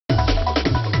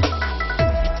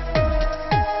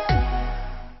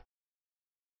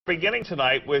Beginning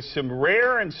tonight with some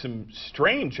rare and some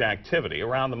strange activity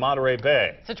around the Monterey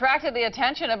Bay. It's attracted the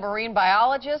attention of marine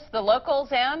biologists, the locals,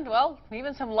 and, well,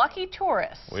 even some lucky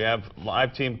tourists. We have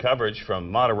live team coverage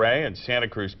from Monterey and Santa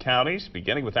Cruz counties,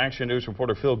 beginning with Action News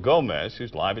reporter Phil Gomez,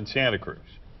 who's live in Santa Cruz.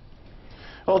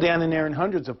 Well, Dan and Aaron,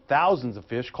 hundreds of thousands of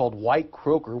fish called white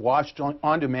croaker washed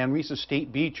onto Manresa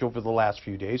State Beach over the last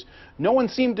few days. No one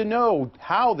seemed to know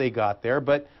how they got there,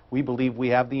 but we believe we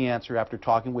have the answer after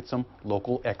talking with some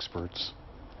local experts.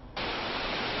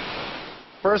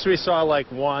 First we saw like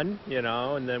one,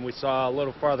 and then we saw a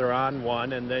little farther on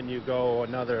one, and then you go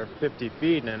another 50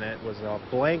 feet and it was a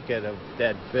blanket of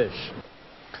dead fish.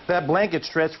 That blanket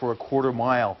stretched for a quarter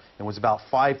mile and was about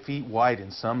 5 feet wide in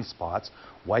some spots.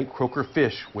 White croaker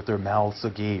fish with their mouths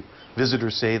agape.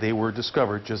 Visitors say they were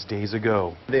discovered just days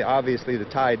ago. Obviously the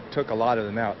tide took a lot of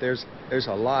them out. There's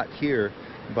a lot here,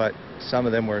 but some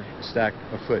of them were stacked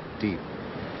a foot deep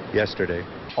yesterday.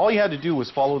 All you had to do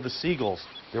was follow the seagulls.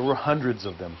 There were hundreds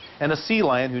of them, and a sea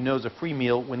lion who knows a free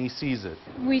meal when he sees it.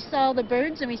 We saw the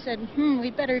birds and we said, we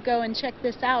better go and check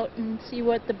this out and see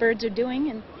what the birds are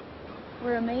doing, and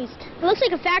we're amazed. It looks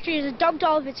like a factory has dumped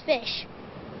all of its fish.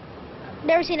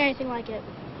 Never seen anything like it.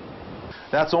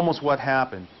 That's almost what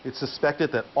happened. It's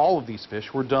suspected that all of these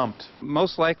fish were dumped.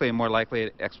 Most likely, a more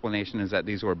likely explanation is that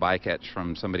these were bycatch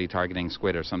from somebody targeting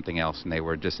squid or something else, and they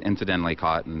were just incidentally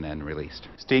caught and then released.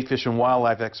 State Fish and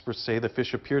Wildlife experts say the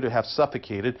fish appear to have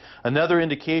suffocated. Another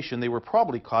indication they were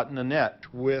probably caught in a net.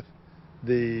 With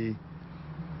their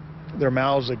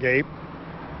mouths agape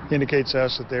indicates to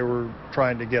us that they were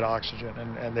trying to get oxygen,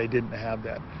 and they didn't have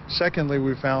that. Secondly,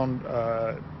 we found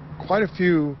quite a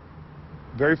few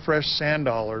very fresh sand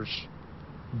dollars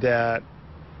that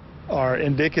are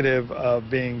indicative of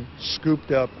being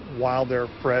scooped up while they're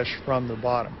fresh from the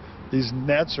bottom. These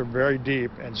nets are very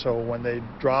deep, and so when they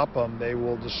drop them, they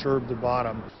will disturb the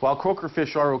bottom. While croaker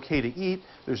fish are okay to eat,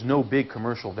 there's no big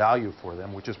commercial value for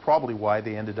them, which is probably why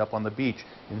they ended up on the beach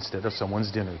instead of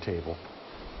someone's dinner table.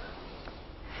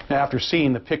 Now, after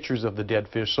seeing the pictures of the dead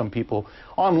fish, some people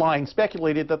online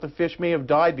speculated that the fish may have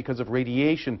died because of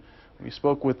radiation. We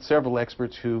spoke with several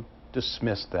experts who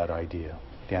dismissed that idea.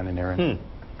 Dan and Aaron.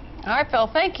 All right, Phil,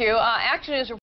 thank you. Action News